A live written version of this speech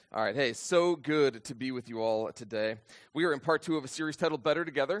All right, hey, so good to be with you all today. We are in part 2 of a series titled Better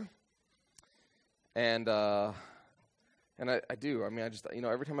Together. And I do. I mean,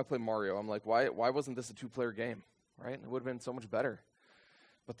 every time I play Mario, I'm like, why wasn't this a 2-player game, right? It would have been so much better.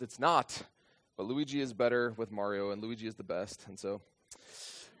 But it's not. But Luigi is better with Mario, and Luigi is the best. And so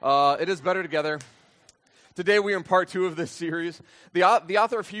it is Better Together. Today we are in part 2 of this series. The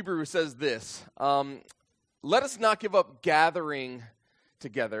author of Hebrews says this, let us not give up gathering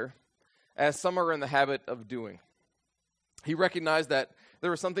together, as some are in the habit of doing. He recognized that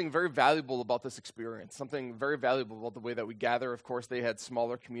there was something very valuable about this experience, something very valuable about the way that we gather. Of course, they had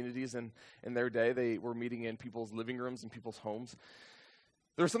smaller communities in their day. They were meeting in people's living rooms and people's homes.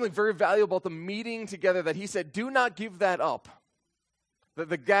 There was something very valuable about the meeting together that he said, do not give that up.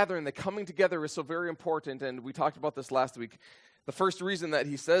 The gathering, the coming together is so very important, and we talked about this last week. The first reason that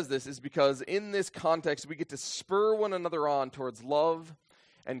he says this is because in this context, we get to spur one another on towards love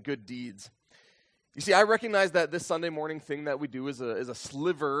and good deeds. You see, I recognize that this Sunday morning thing that we do is a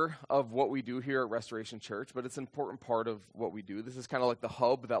sliver of what we do here at Restoration Church, but it's an important part of what we do. This is kind of like the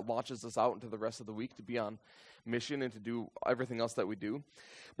hub that launches us out into the rest of the week to be on mission and to do everything else that we do.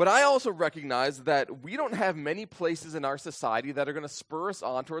 But I also recognize that we don't have many places in our society that are going to spur us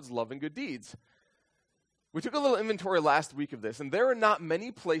on towards love and good deeds. We took a little inventory last week of this, and there are not many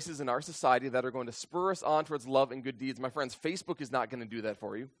places in our society that are going to spur us on towards love and good deeds. My friends, Facebook is not going to do that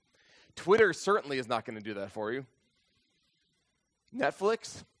for you. Twitter certainly is not going to do that for you.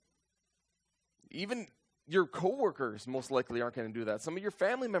 Netflix, even your coworkers most likely aren't going to do that. Some of your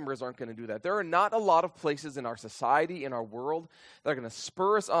family members aren't going to do that. There are not a lot of places in our society, in our world, that are going to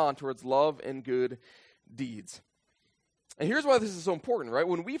spur us on towards love and good deeds. And here's why this is so important, right?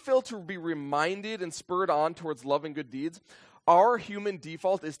 When we fail to be reminded and spurred on towards love and good deeds, our human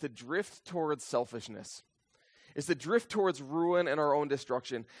default is to drift towards selfishness. Is to drift towards ruin and our own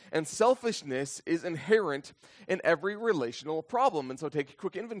destruction. And selfishness is inherent in every relational problem. And so take a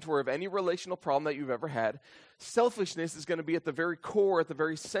quick inventory of any relational problem that you've ever had. Selfishness is going to be at the very core, at the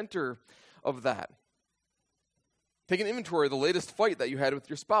very center of that. Take an inventory of the latest fight that you had with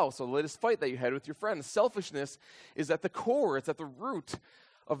your spouse or the latest fight that you had with your friend. Selfishness is at the core, it's at the root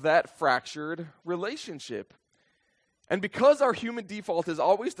of that fractured relationship. And because our human default is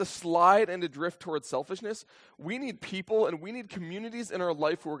always to slide and to drift towards selfishness, we need people and we need communities in our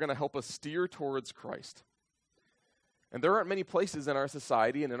life who are going to help us steer towards Christ. And there aren't many places in our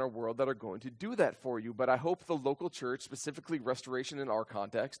society and in our world that are going to do that for you, but I hope the local church, specifically Restoration in our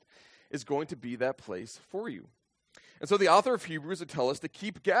context, is going to be that place for you. And so the author of Hebrews would tell us to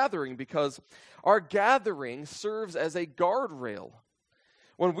keep gathering because our gathering serves as a guardrail.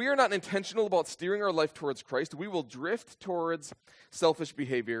 When we are not intentional about steering our life towards Christ, we will drift towards selfish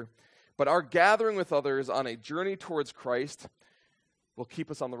behavior. But our gathering with others on a journey towards Christ will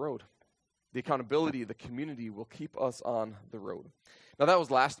keep us on the road. The accountability, the community will keep us on the road. Now, that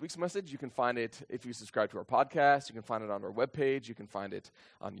was last week's message. You can find it if you subscribe to our podcast. You can find it on our webpage. You can find it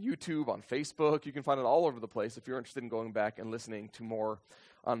on YouTube, on Facebook. You can find it all over the place if you're interested in going back and listening to more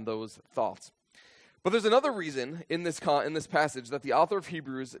on those thoughts. But there's another reason in this passage that the author of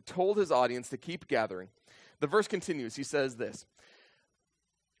Hebrews told his audience to keep gathering. The verse continues. He says this,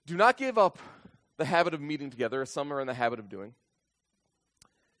 do not give up the habit of meeting together, as some are in the habit of doing,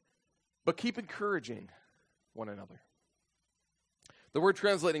 but keep encouraging one another. The word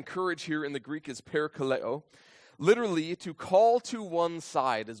translated encourage here in the Greek is parakaleo. Literally, to call to one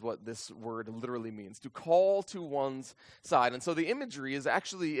side is what this word literally means. To call to one's side. And so the imagery is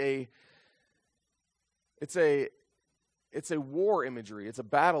actually it's a war imagery. It's a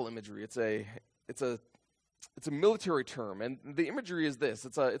battle imagery. It's a military term. And the imagery is this.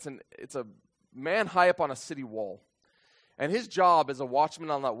 It's a man high up on a city wall. And his job as a watchman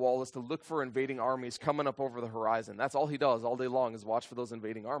on that wall is to look for invading armies coming up over the horizon. That's all he does all day long is watch for those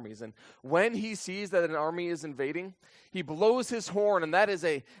invading armies. And when he sees that an army is invading, he blows his horn, and that is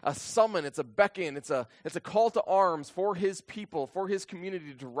a summon, it's a beckon, it's a call to arms for his people, for his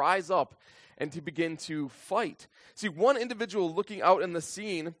community to rise up and to begin to fight. See, one individual looking out in the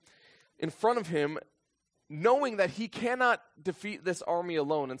scene in front of him, knowing that he cannot defeat this army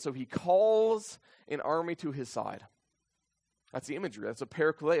alone, and so he calls an army to his side. That's the imagery. That's a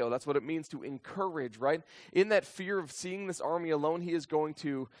parakaleo. That's what it means to encourage, right? In that fear of seeing this army alone, he is going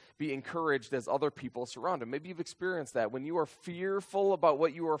to be encouraged as other people surround him. Maybe you've experienced that. When you are fearful about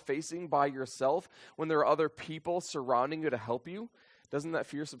what you are facing by yourself, when there are other people surrounding you to help you, doesn't that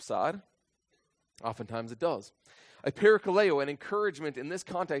fear subside? Oftentimes it does. A parakaleo, an encouragement in this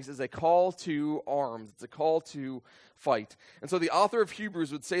context, is a call to arms. It's a call to fight. And so the author of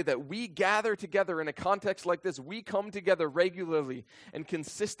Hebrews would say that we gather together in a context like this. We come together regularly and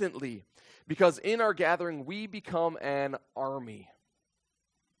consistently because in our gathering we become an army.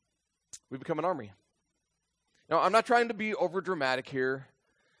 We become an army. Now, I'm not trying to be over dramatic here,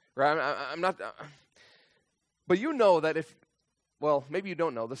 right? I'm not. But you know that well, maybe you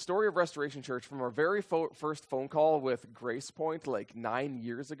don't know, the story of Restoration Church from our very first phone call with Grace Point like 9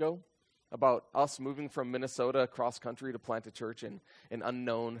 years ago about us moving from Minnesota across country to plant a church in an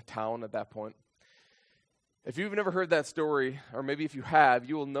unknown town at that point. If you've never heard that story, or maybe if you have,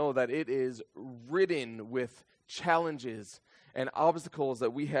 you will know that it is ridden with challenges and obstacles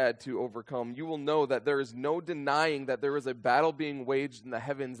that we had to overcome. You will know that there is no denying that there is a battle being waged in the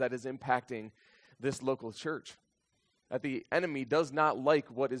heavens that is impacting this local church. That the enemy does not like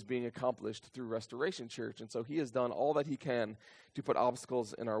what is being accomplished through Restoration Church, and so he has done all that he can to put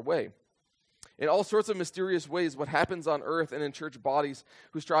obstacles in our way. In all sorts of mysterious ways, what happens on earth and in church bodies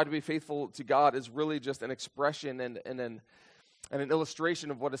who strive to be faithful to God is really just an expression and an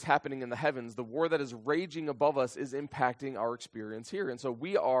illustration of what is happening in the heavens. The war that is raging above us is impacting our experience here, and so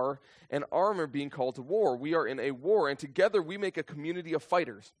we are an army being called to war. We are in a war, and together we make a community of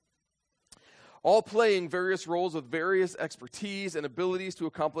fighters, all playing various roles with various expertise and abilities to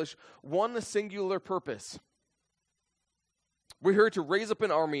accomplish one singular purpose. We're here to raise up an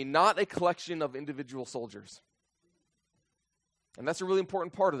army, not a collection of individual soldiers. And that's a really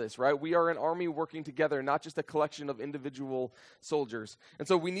important part of this, right? We are an army working together, not just a collection of individual soldiers. And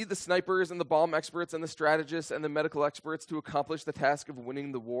so we need the snipers and the bomb experts and the strategists and the medical experts to accomplish the task of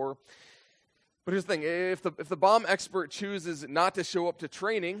winning the war. But here's the thing, if the bomb expert chooses not to show up to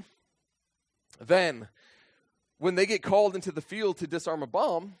training, then when they get called into the field to disarm a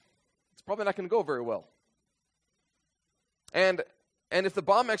bomb, it's probably not going to go very well. And if the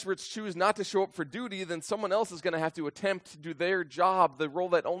bomb experts choose not to show up for duty, then someone else is going to have to attempt to do their job, the role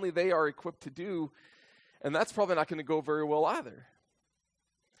that only they are equipped to do, and that's probably not going to go very well either.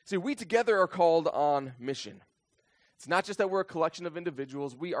 See, we together are called on mission. It's not just that we're a collection of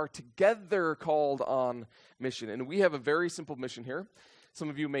individuals, we are together called on mission, and we have a very simple mission here. Some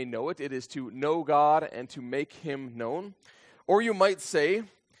of you may know it. It is to know God and to make him known. Or you might say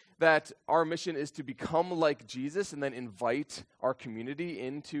that our mission is to become like Jesus and then invite our community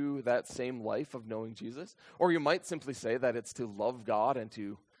into that same life of knowing Jesus. Or you might simply say that it's to love God and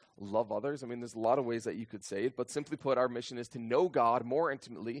to love others. I mean, there's a lot of ways that you could say it, but simply put, our mission is to know God more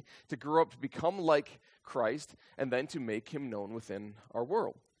intimately, to grow up to become like Christ, and then to make him known within our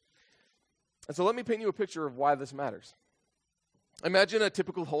world. And so let me paint you a picture of why this matters. Imagine a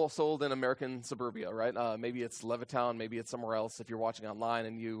typical household in American suburbia, right? Maybe it's Levittown, maybe it's somewhere else. If you're watching online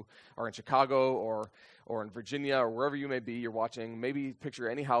and you are in Chicago or in Virginia or wherever you may be, you're watching, maybe picture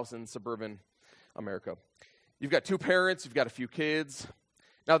any house in suburban America. You've got two parents, you've got a few kids.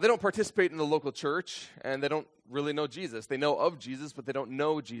 Now, they don't participate in the local church, and they don't really know Jesus. They know of Jesus, but they don't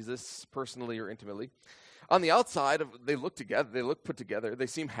know Jesus personally or intimately. On the outside, they look together, they look put together, they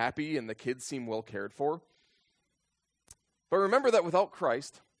seem happy, and the kids seem well cared for. But remember that without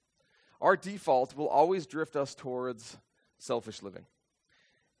Christ, our default will always drift us towards selfish living.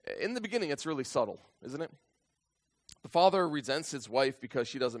 In the beginning, it's really subtle, isn't it? The father resents his wife because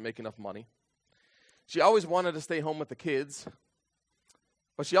she doesn't make enough money. She always wanted to stay home with the kids,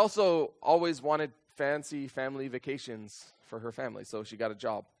 but she also always wanted fancy family vacations for her family, so she got a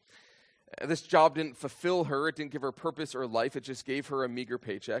job. This job didn't fulfill her. It didn't give her purpose or life. It just gave her a meager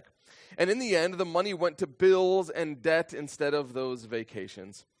paycheck. And in the end, the money went to bills and debt instead of those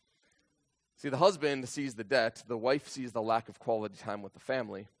vacations. See, the husband sees the debt. The wife sees the lack of quality time with the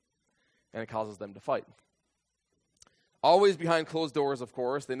family, and it causes them to fight. Always behind closed doors, of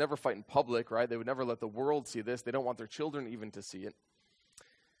course. They never fight in public, right? They would never let the world see this. They don't want their children even to see it.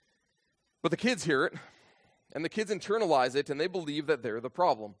 But the kids hear it, and the kids internalize it, and they believe that they're the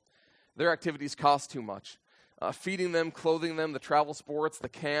problem. Their activities cost too much. Feeding them, clothing them, the travel sports, the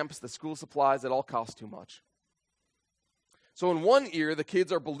camps, the school supplies, it all costs too much. So in one ear, the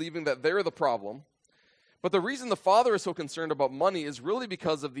kids are believing that they're the problem. But the reason the father is so concerned about money is really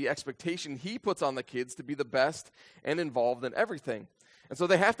because of the expectation he puts on the kids to be the best and involved in everything. And so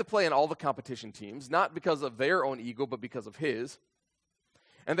they have to play in all the competition teams, not because of their own ego, but because of his.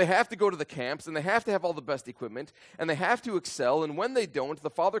 And they have to go to the camps, and they have to have all the best equipment, and they have to excel, and when they don't, the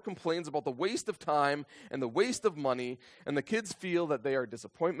father complains about the waste of time and the waste of money, and the kids feel that they are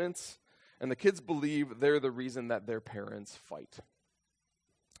disappointments, and the kids believe they're the reason that their parents fight.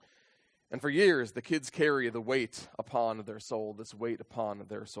 And for years, the kids carry the weight upon their soul, this weight upon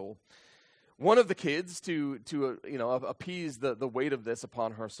their soul. One of the kids, to appease the weight of this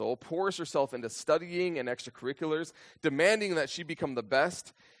upon her soul, pours herself into studying and extracurriculars, demanding that she become the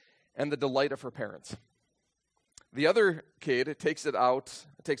best and the delight of her parents. The other kid takes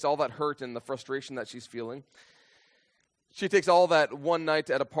all that hurt and the frustration that she's feeling. She takes all that one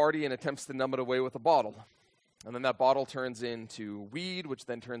night at a party and attempts to numb it away with a bottle. And then that bottle turns into weed, which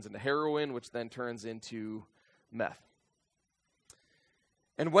then turns into heroin, which then turns into meth.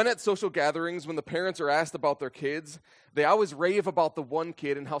 And when at social gatherings, when the parents are asked about their kids, they always rave about the one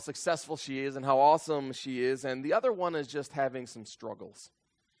kid and how successful she is and how awesome she is, and the other one is just having some struggles.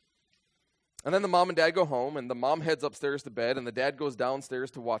 And then the mom and dad go home, and the mom heads upstairs to bed, and the dad goes downstairs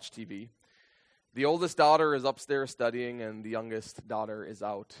to watch TV. The oldest daughter is upstairs studying, and the youngest daughter is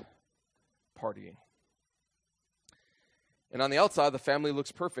out partying. And on the outside, the family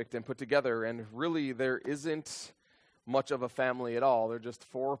looks perfect and put together, and really there isn't much of a family at all. They're just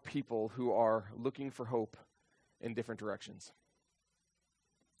four people who are looking for hope in different directions.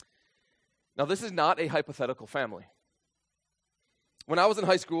 Now, this is not a hypothetical family. When I was in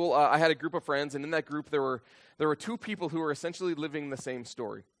high school, I had a group of friends, and in that group there were two people who were essentially living the same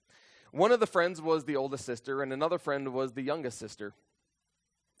story. One of the friends was the oldest sister, and another friend was the youngest sister.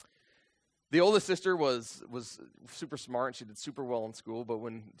 The oldest sister was super smart, and she did super well in school, but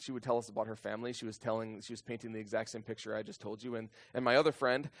when she would tell us about her family, she was painting the exact same picture I just told you. And my other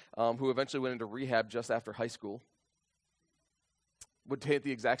friend, who eventually went into rehab just after high school, would paint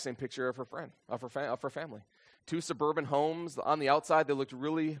the exact same picture of her family. Two suburban homes. On the outside, they looked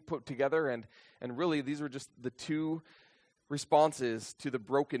really put together, and really these were just the two responses to the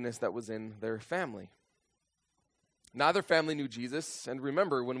brokenness that was in their family. Neither family knew Jesus, and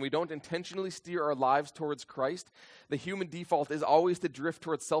remember, when we don't intentionally steer our lives towards Christ, the human default is always to drift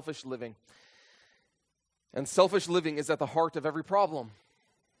towards selfish living. And selfish living is at the heart of every problem.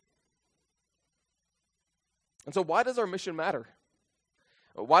 And so why does our mission matter?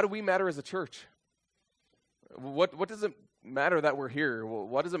 Why do we matter as a church? What does it matter that we're here?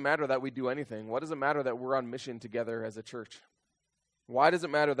 What does it matter that we do anything? What does it matter that we're on mission together as a church? Why does it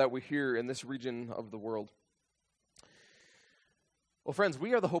matter that we're here in this region of the world? Well, friends,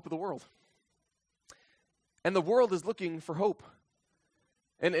 we are the hope of the world. And the world is looking for hope.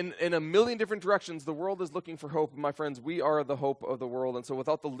 And in a million different directions, the world is looking for hope. My friends, we are the hope of the world. And so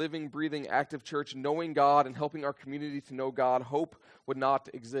without the living, breathing, active church, knowing God and helping our community to know God, hope would not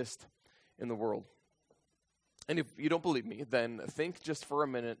exist in the world. And if you don't believe me, then think just for a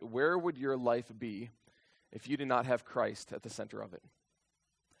minute, where would your life be if you did not have Christ at the center of it?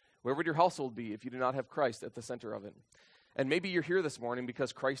 Where would your household be if you did not have Christ at the center of it? And maybe you're here this morning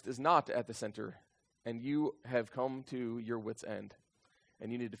because Christ is not at the center, and you have come to your wit's end,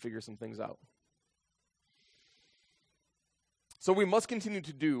 and you need to figure some things out. So we must continue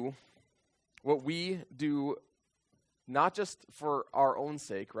to do what we do, not just for our own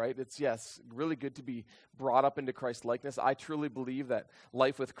sake, right? It's, yes, really good to be brought up into Christ's likeness. I truly believe that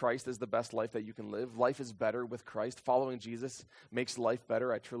life with Christ is the best life that you can live. Life is better with Christ. Following Jesus makes life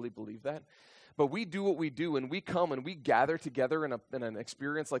better. I truly believe that. But we do what we do, and we come and we gather together in an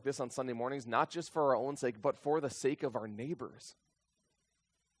experience like this on Sunday mornings, not just for our own sake, but for the sake of our neighbors.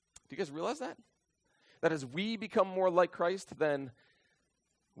 Do you guys realize that? That as we become more like Christ, then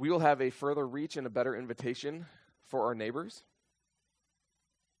we will have a further reach and a better invitation for our neighbors.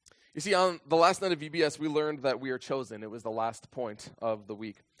 You see, on the last night of VBS, we learned that we are chosen. It was the last point of the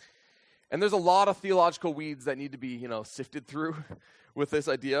week. And there's a lot of theological weeds that need to be, sifted through with this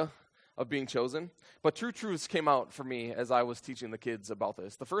idea of being chosen. But true truths came out for me as I was teaching the kids about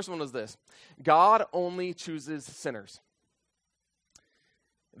this. The first one was this: God only chooses sinners.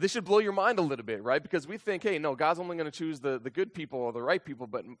 This should blow your mind a little bit, right? Because we think, hey, no, God's only going to choose the good people or the right people.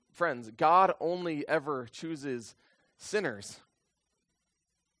 But friends, God only ever chooses sinners.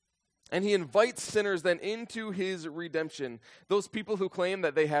 And he invites sinners then into his redemption. Those people who claim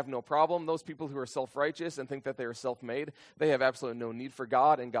that they have no problem, those people who are self-righteous and think that they are self-made, they have absolutely no need for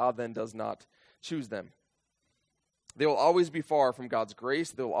God, and God then does not choose them. They will always be far from God's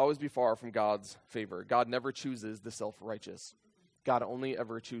grace. They will always be far from God's favor. God never chooses the self-righteous. God only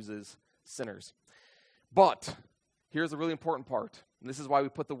ever chooses sinners. But here's a really important part. And this is why we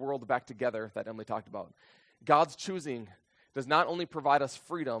put the world back together that Emily talked about. God's choosing does not only provide us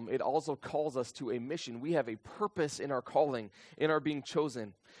freedom, it also calls us to a mission. We have a purpose in our calling, in our being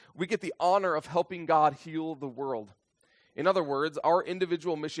chosen. We get the honor of helping God heal the world. In other words, our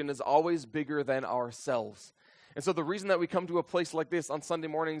individual mission is always bigger than ourselves. And so the reason that we come to a place like this on Sunday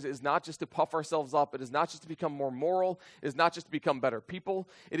mornings is not just to puff ourselves up. It is not just to become more moral. It is not just to become better people.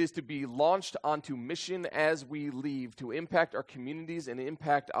 It is to be launched onto mission as we leave, to impact our communities and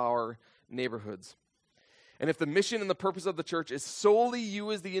impact our neighborhoods. And if the mission and the purpose of the church is solely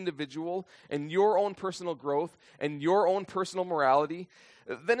you as the individual and your own personal growth and your own personal morality,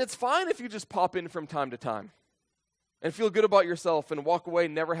 then it's fine if you just pop in from time to time and feel good about yourself and walk away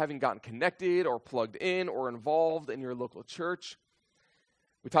never having gotten connected or plugged in or involved in your local church.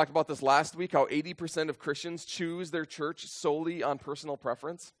 We talked about this last week, how 80% of Christians choose their church solely on personal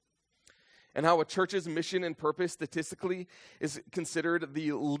preference, and how a church's mission and purpose statistically is considered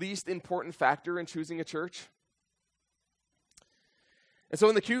the least important factor in choosing a church. And so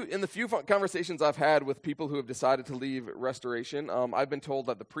in the few conversations I've had with people who have decided to leave Restoration, I've been told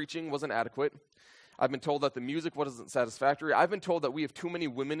that the preaching wasn't adequate. I've been told that the music wasn't satisfactory. I've been told that we have too many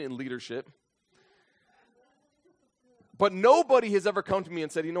women in leadership. But nobody has ever come to me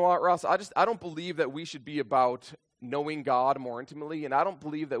and said, you know what, Ross, I don't believe that we should be about knowing God more intimately, and I don't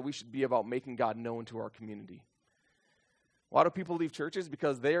believe that we should be about making God known to our community. Why do people leave churches?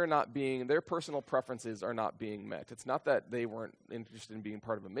 Because their personal preferences are not being met. It's not that they weren't interested in being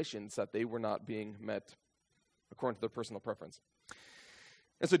part of a mission, it's that they were not being met according to their personal preference.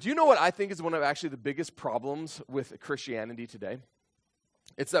 And so do you know what I think is one of actually the biggest problems with Christianity today?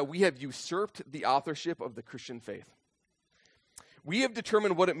 It's that we have usurped the authorship of the Christian faith. We have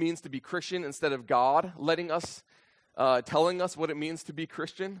determined what it means to be Christian instead of God telling us what it means to be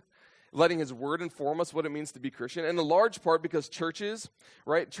Christian, letting his word inform us what it means to be Christian, and in large part because churches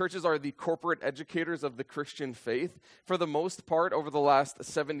are the corporate educators of the Christian faith, for the most part over the last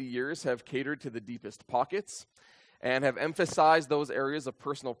 70 years have catered to the deepest pockets and have emphasized those areas of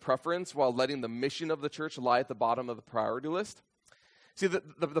personal preference while letting the mission of the church lie at the bottom of the priority list. See,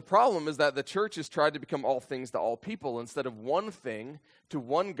 the problem is that the church has tried to become all things to all people instead of one thing to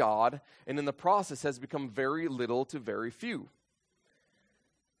one God, and in the process has become very little to very few.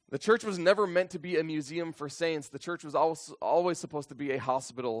 The church was never meant to be a museum for saints. The church was always supposed to be a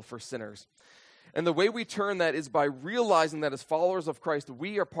hospital for sinners. And the way we turn that is by realizing that as followers of Christ,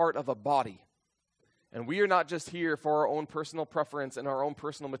 we are part of a body. And we are not just here for our own personal preference and our own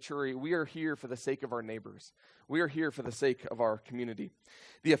personal maturity. We are here for the sake of our neighbors. We are here for the sake of our community.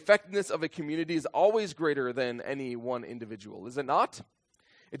 The effectiveness of a community is always greater than any one individual, is it not?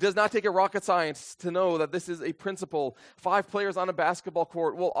 It does not take a rocket science to know that this is a principle. 5 players on a basketball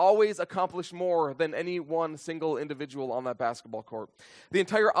court will always accomplish more than any one single individual on that basketball court. The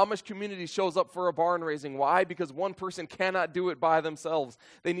entire Amish community shows up for a barn raising. Why? Because one person cannot do it by themselves.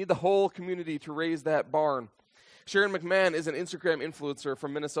 They need the whole community to raise that barn. Sharon McMahon is an Instagram influencer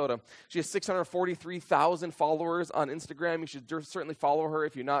from Minnesota. She has 643,000 followers on Instagram. You should certainly follow her.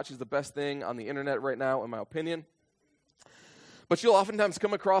 If you're not, she's the best thing on the internet right now, in my opinion. But she'll oftentimes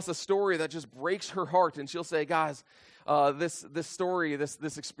come across a story that just breaks her heart, and she'll say, guys, this story,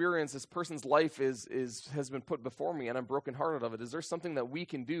 this experience, this person's life has been put before me, and I'm brokenhearted of it. Is there something that we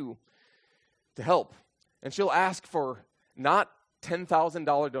can do to help? And she'll ask for not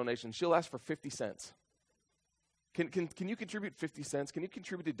 $10,000 donations. She'll ask for 50 cents. Can you contribute 50 cents? Can you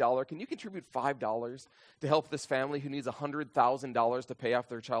contribute $1? Can you contribute $5 to help this family who needs $100,000 to pay off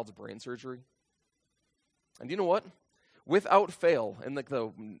their child's brain surgery? And you know what? Without fail, in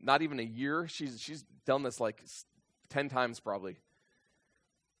not even a year, she's done this like 10 times probably.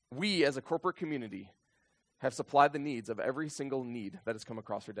 We as a corporate community have supplied the needs of every single need that has come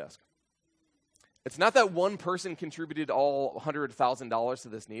across her desk. It's not that one person contributed all $100,000 to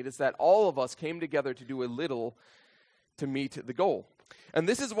this need. It's that all of us came together to do a little to meet the goal. And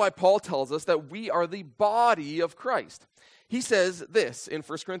this is why Paul tells us that we are the body of Christ. He says this in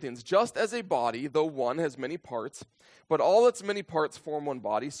 1 Corinthians, just as a body, though one, has many parts, but all its many parts form one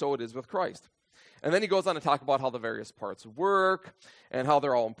body, so it is with Christ. And then he goes on to talk about how the various parts work and how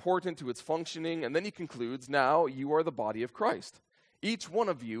they're all important to its functioning. And then he concludes, now you are the body of Christ. Each one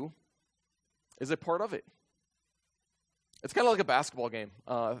of you is a part of it. It's kind of like a basketball game.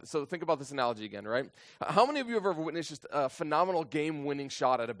 So think about this analogy again, right? How many of you have ever witnessed just a phenomenal game-winning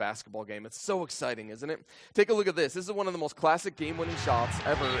shot at a basketball game? It's so exciting, isn't it? Take a look at this. This is one of the most classic game-winning shots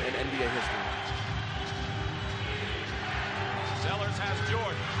ever in NBA history. Sellers has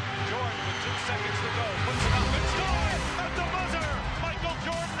Jordan. Jordan with 2 seconds to go. Puts it up and scores at the buzzer. Michael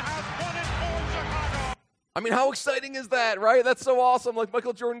Jordan has won it for Chicago. I mean, how exciting is that, right? That's so awesome. Like,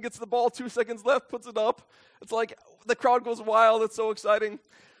 Michael Jordan gets the ball, 2 seconds left, puts it up. It's like the crowd goes wild. It's so exciting.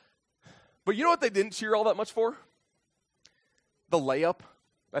 But you know what they didn't cheer all that much for? The layup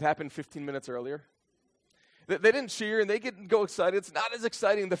that happened 15 minutes earlier. They didn't cheer and they didn't go excited. It's not as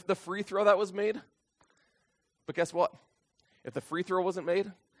exciting, the free throw that was made. But guess what? If the free throw wasn't made,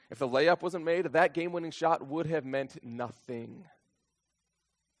 if the layup wasn't made, that game-winning shot would have meant nothing.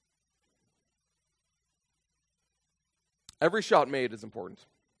 Every shot made is important.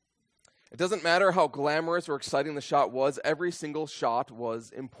 It doesn't matter how glamorous or exciting the shot was, every single shot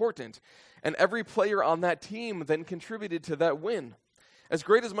was important. And every player on that team then contributed to that win. As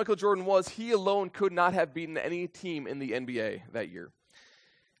great as Michael Jordan was, he alone could not have beaten any team in the NBA that year.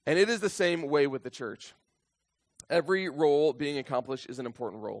 And it is the same way with the church. Every role being accomplished is an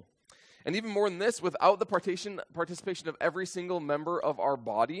important role. And even more than this, without the participation of every single member of our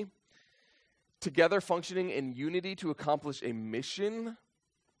body, together functioning in unity to accomplish a mission,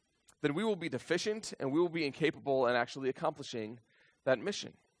 then we will be deficient and we will be incapable in actually accomplishing that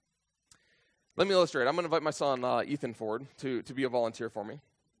mission. Let me illustrate. I'm going to invite my son, Ethan, forward to be a volunteer for me.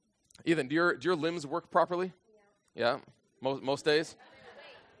 Ethan, do your limbs work properly? Yeah? Most days?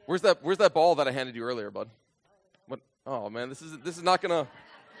 Where's that ball that I handed you earlier, bud? What? Oh, man, this is not going to...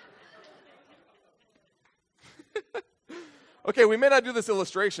 Okay, we may not do this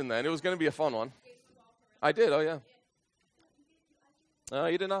illustration then. It was going to be a fun one. I did, oh yeah. No,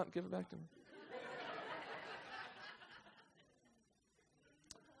 you did not. Give it back to me.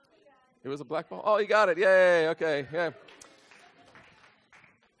 It was a black ball? Oh, you got it. Yay, okay, yeah.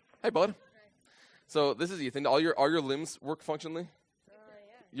 Hey, bud. So this is Ethan. All your limbs work functionally?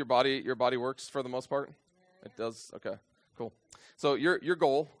 Your body works for the most part? It does? Okay, cool. So your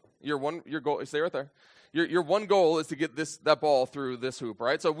goal, stay right there. Your one goal is to get that ball through this hoop,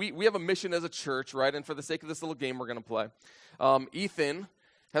 right? So we have a mission as a church, right? And for the sake of this little game we're going to play, Ethan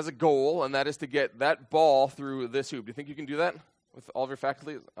has a goal, and that is to get that ball through this hoop. Do you think you can do that with all of your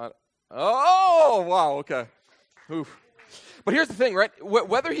faculty? Oh, wow, okay. Oof. But here's the thing, right?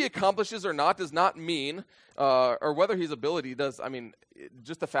 Whether he accomplishes or not does not mean, or whether his ability does,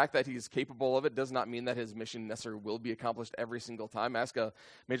 just the fact that he's capable of it does not mean that his mission necessarily will be accomplished every single time. Ask a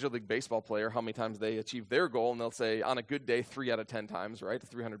Major League Baseball player how many times they achieve their goal, and they'll say on a good day 3 out of 10 times, right?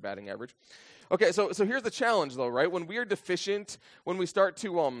 300 batting average. Okay, so here's the challenge though, right? When we are deficient, when we start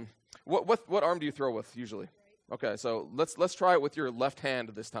to, what arm do you throw with usually? Okay, so let's try it with your left hand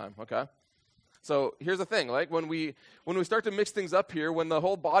this time, okay? So here's the thing, like when we start to mix things up here, when the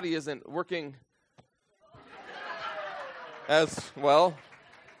whole body isn't working as well,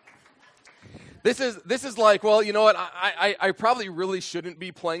 this is like, well, you know what, I probably really shouldn't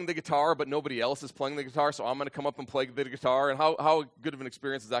be playing the guitar, but nobody else is playing the guitar, so I'm going to come up and play the guitar, and how good of an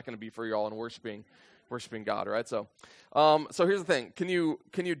experience is that going to be for you all in worshiping God, right? So here's the thing, can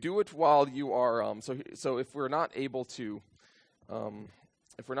you do it while you are, so if we're not able to,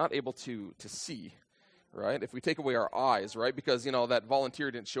 see, right? If we take away our eyes, right? Because, that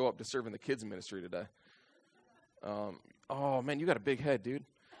volunteer didn't show up to serve in the kids ministry today. Oh, man, you got a big head, dude.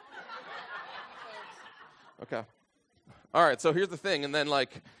 Okay. All right, so here's the thing. And then,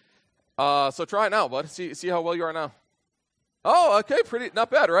 so try it now, bud. See how well you are now. Oh, okay,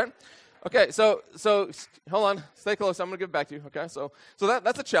 not bad, right? Okay, so hold on, stay close. I'm going to give it back to you. Okay, so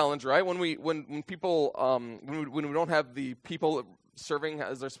that's a challenge, right? When people when we don't have the people serving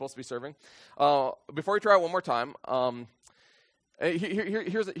as they're supposed to be serving. Before we try it one more time,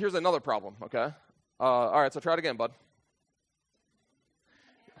 here's another problem. Okay, all right, so try it again, bud.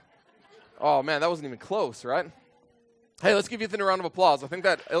 Oh man, that wasn't even close, right? Hey, let's give Ethan a round of applause. I think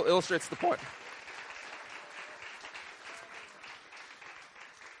that illustrates the point.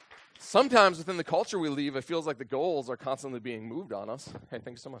 Sometimes within the culture we live, it feels like the goals are constantly being moved on us. Hey,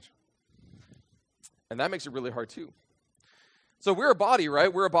 thanks so much. And that makes it really hard too. So we're a body,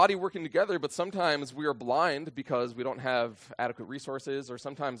 right? We're a body working together, but sometimes we are blind because we don't have adequate resources, or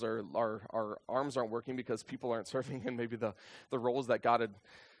sometimes our arms aren't working because people aren't serving in maybe the roles that God had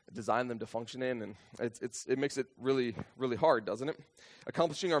designed them to function in, and it makes it really, really hard, doesn't it?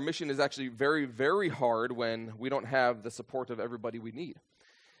 Accomplishing our mission is actually very, very hard when we don't have the support of everybody we need.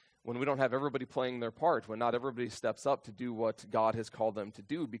 When we don't have everybody playing their part, when not everybody steps up to do what God has called them to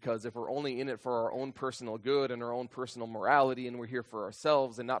do, because if we're only in it for our own personal good and our own personal morality, and we're here for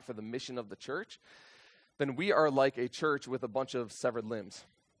ourselves and not for the mission of the church, then we are like a church with a bunch of severed limbs.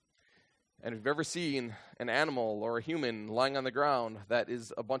 And if you've ever seen an animal or a human lying on the ground that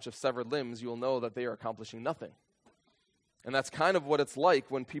is a bunch of severed limbs, you'll know that they are accomplishing nothing. And that's kind of what it's like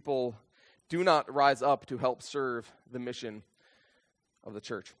when people do not rise up to help serve the mission of the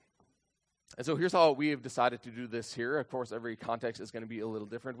church. And so here's how we have decided to do this here. Of course, every context is going to be a little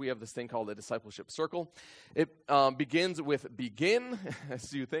different. We have this thing called a discipleship circle. It begins with begin,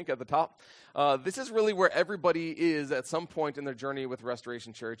 as you think at the top. This is really where everybody is at some point in their journey with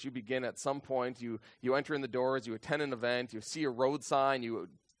Restoration Church. You begin at some point. You enter in the doors. You attend an event. You see a road sign. You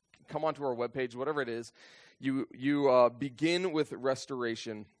come onto our webpage, whatever it is, you begin with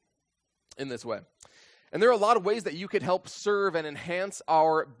restoration in this way. And there are a lot of ways that you could help serve and enhance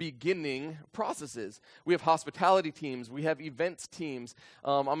our beginning processes. We have hospitality teams. We have events teams.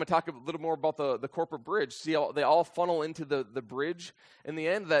 I'm going to talk a little more about the corporate bridge. See how they all funnel into the bridge in the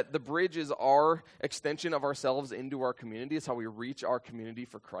end, that the bridge is our extension of ourselves into our community. It's how we reach our community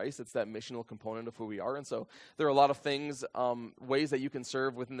for Christ. It's that missional component of who we are. And so there are a lot of things, ways that you can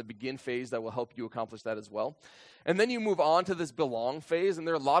serve within the begin phase that will help you accomplish that as well. And then you move on to this belong phase, and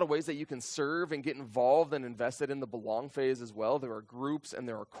there are a lot of ways that you can serve and get involved and invested in the belong phase as well. There are groups, and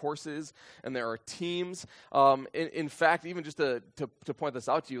there are courses, and there are teams. In fact, even just to point this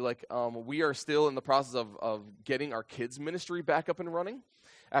out to you, we are still in the process of getting our kids ministry back up and running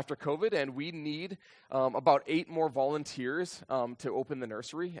after COVID, and we need about 8 more volunteers to open the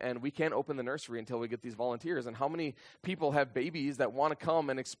nursery, and we can't open the nursery until we get these volunteers. And how many people have babies that want to come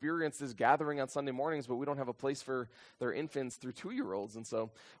and experience this gathering on Sunday mornings, but we don't have a place for their infants through 2-year-olds, and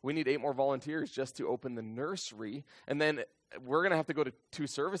so we need 8 more volunteers just to open the nursery. And then we're going to have to go to 2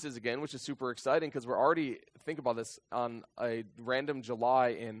 services again, which is super exciting because we're already, think about this, on a random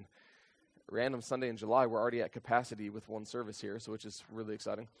Sunday in July, we're already at capacity with 1 service here, so which is really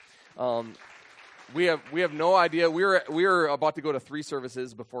exciting. We have no idea. We were about to go to 3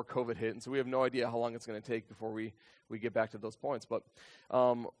 services before COVID hit, and so we have no idea how long it's going to take before we get back to those points. But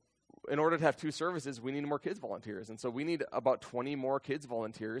in order to have 2 services, we need more kids volunteers. And so we need about 20 more kids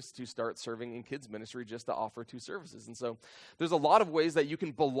volunteers to start serving in kids ministry just to offer 2 services. And so there's a lot of ways that you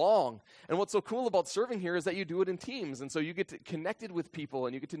can belong. And what's so cool about serving here is that you do it in teams. And so you get connected with people,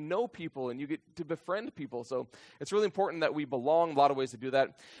 and you get to know people, and you get to befriend people. So it's really important that we belong. A lot of ways to do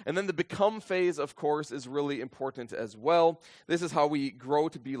that. And then the become phase, of course, is really important as well. This is how we grow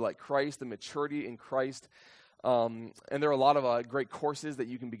to be like Christ, the maturity in Christ. And there are a lot of great courses that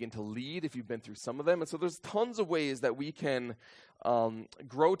you can begin to lead if you've been through some of them. And so there's tons of ways that we can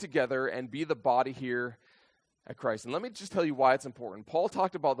grow together and be the body here at Christ. And let me just tell you why it's important. Paul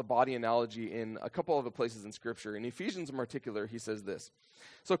talked about the body analogy in a couple of the places in Scripture. In Ephesians in particular, he says this.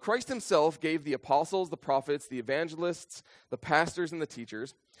 So Christ himself gave the apostles, the prophets, the evangelists, the pastors, and the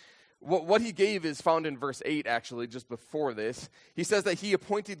teachers. What he gave is found in verse 8, actually, just before this. He says that he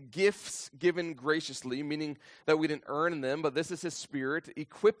appointed gifts given graciously, meaning that we didn't earn them, but this is his Spirit,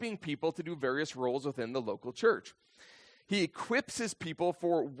 equipping people to do various roles within the local church. He equips his people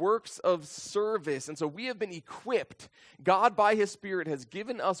for works of service. And so we have been equipped. God, by his Spirit, has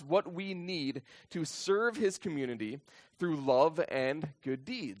given us what we need to serve his community through love and good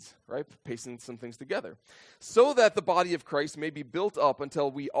deeds, right? Pasting some things together. So that the body of Christ may be built up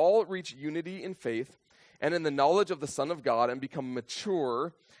until we all reach unity in faith and in the knowledge of the Son of God and become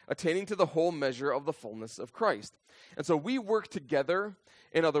mature, attaining to the whole measure of the fullness of Christ. And so we work together.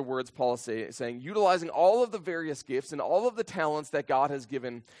 In other words, Paul is saying, utilizing all of the various gifts and all of the talents that God has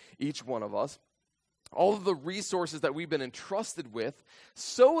given each one of us, all of the resources that we've been entrusted with,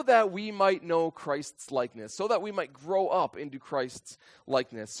 so that we might know Christ's likeness, so that we might grow up into Christ's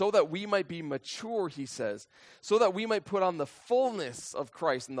likeness, so that we might be mature, he says, so that we might put on the fullness of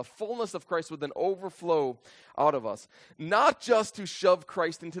Christ, and the fullness of Christ would then overflow out of us. Not just to shove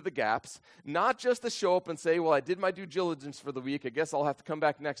Christ into the gaps, not just to show up and say, well, I did my due diligence for the week, I guess I'll have to come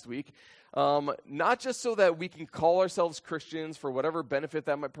back next week. Not just so that we can call ourselves Christians for whatever benefit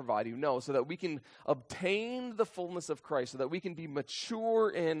that might provide you. No, so that we can obtain the fullness of Christ, so that we can be mature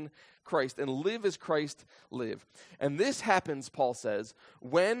in Christ and live as Christ lived. And this happens, Paul says,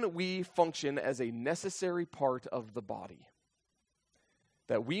 when we function as a necessary part of the body.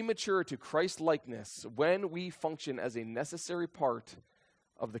 That we mature to Christ likeness when we function as a necessary part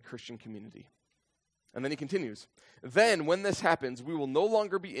of the Christian community. And then he continues, then when this happens, we will no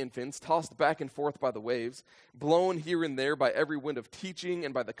longer be infants, tossed back and forth by the waves, blown here and there by every wind of teaching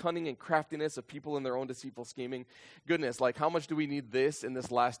and by the cunning and craftiness of people in their own deceitful scheming. Goodness, like how much do we need this in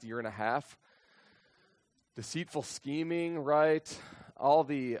this last year and a half? Deceitful scheming, right? All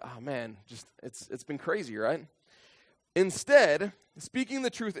the, it's been crazy, right? Instead, speaking the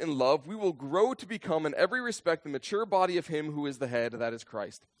truth in love, we will grow to become in every respect the mature body of him who is the head, that is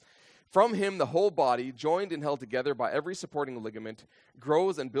Christ. From him, the whole body, joined and held together by every supporting ligament,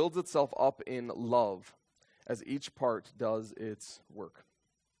 grows and builds itself up in love as each part does its work.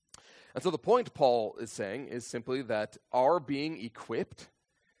 And so the point Paul is saying is simply that our being equipped,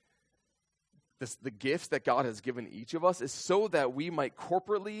 the gifts that God has given each of us, is so that we might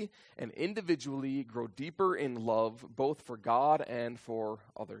corporately and individually grow deeper in love, both for God and for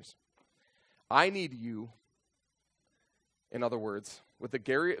others. I need you. In other words, with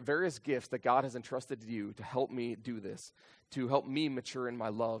the various gifts that God has entrusted to you to help me do this, to help me mature in my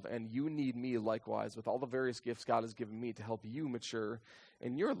love. And you need me likewise with all the various gifts God has given me to help you mature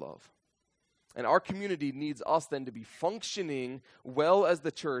in your love. And our community needs us then to be functioning well as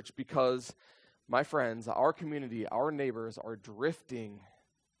the church because, my friends, our community, our neighbors are drifting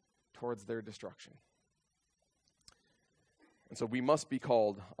towards their destruction. And so we must be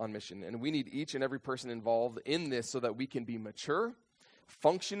called on mission. And we need each and every person involved in this so that we can be mature,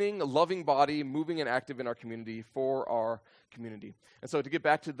 functioning, loving body, moving and active in our community for our community. And so to get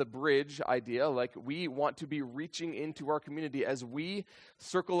back to the bridge idea, like we want to be reaching into our community. As we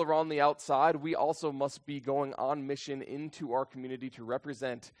circle around the outside, we also must be going on mission into our community to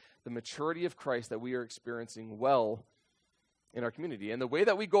represent the maturity of Christ that we are experiencing well in our community. And the way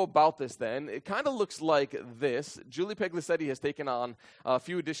that we go about this then, it kind of looks like this. Julie Peglicetti has taken on a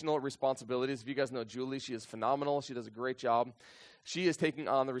few additional responsibilities. If you guys know Julie, she is phenomenal. She does a great job. She is taking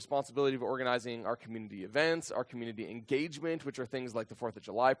on the responsibility of organizing our community events, our community engagement, which are things like the 4th of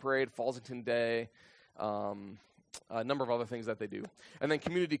July Parade, Fallsington Day, a number of other things that they do. And then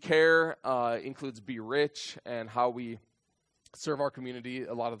community care includes Be Rich and how we serve our community,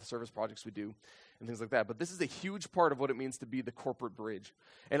 a lot of the service projects we do, and things like that. But this is a huge part of what it means to be the corporate bridge.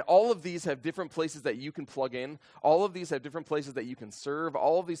 And all of these have different places that you can plug in. All of these have different places that you can serve.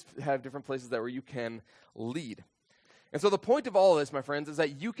 All of these have different places where you can lead. And so the point of all of this, my friends, is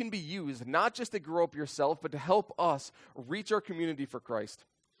that you can be used not just to grow up yourself, but to help us reach our community for Christ.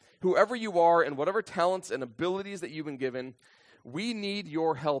 Whoever you are and whatever talents and abilities that you've been given, we need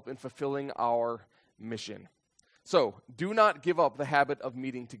your help in fulfilling our mission. So do not give up the habit of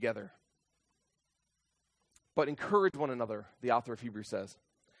meeting together, but encourage one another, the author of Hebrews says.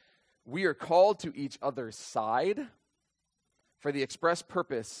 We are called to each other's side for the express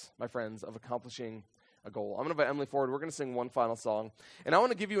purpose, my friends, of accomplishing a goal. I'm going to invite Emily forward. We're going to sing one final song. And I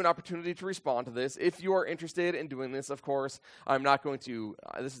want to give you an opportunity to respond to this. If you are interested in doing this, of course, I'm not going to,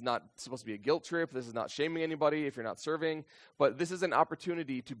 this is not supposed to be a guilt trip. This is not shaming anybody if you're not serving. But this is an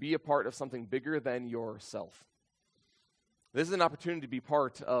opportunity to be a part of something bigger than yourself. This is an opportunity to be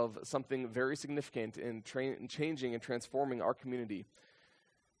part of something very significant in changing and transforming our community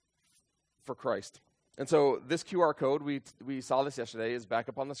for Christ. And so this QR code, we saw this yesterday, is back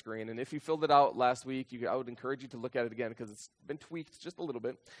up on the screen. And if you filled it out last week, I would encourage you to look at it again because it's been tweaked just a little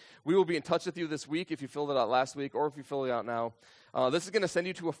bit. We will be in touch with you this week if you filled it out last week or if you fill it out now. This is going to send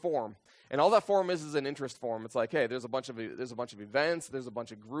you to a form. And all that form is an interest form. It's like, hey, there's a bunch of events, there's a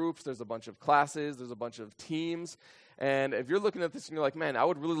bunch of groups, there's a bunch of classes, there's a bunch of teams. And if you're looking at this and you're like, man, I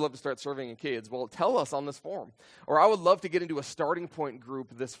would really love to start serving in kids, well, tell us on this form. Or I would love to get into a starting point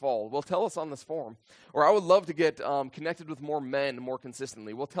group this fall. Well, tell us on this form. Or I would love to get connected with more men more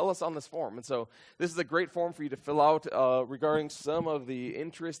consistently. Well, tell us on this form. And so this is a great form for you to fill out regarding some of the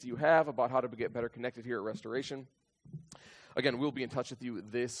interest you have about how to get better connected here at Restoration. Again, we'll be in touch with you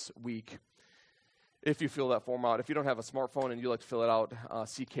this week if you fill that form out. If you don't have a smartphone and you like to fill it out,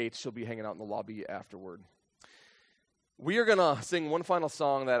 see Kate. She'll be hanging out in the lobby afterward. We are going to sing one final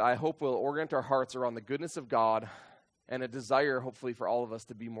song that I hope will orient our hearts around the goodness of God and a desire, hopefully, for all of us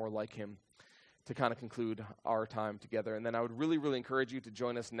to be more like Him to kind of conclude our time together. And then I would really, really encourage you to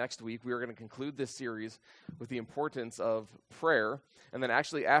join us next week. We are going to conclude this series with the importance of prayer. And then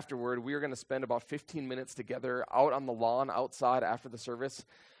actually afterward, we are going to spend about 15 minutes together out on the lawn outside after the service,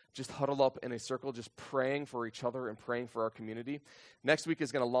 just huddled up in a circle, just praying for each other and praying for our community. Next week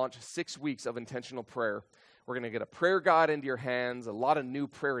is going to launch 6 weeks of intentional prayer. We're going to get a prayer guide into your hands, a lot of new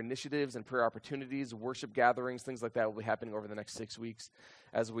prayer initiatives and prayer opportunities, worship gatherings, things like that will be happening over the next 6 weeks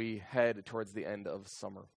as we head towards the end of summer.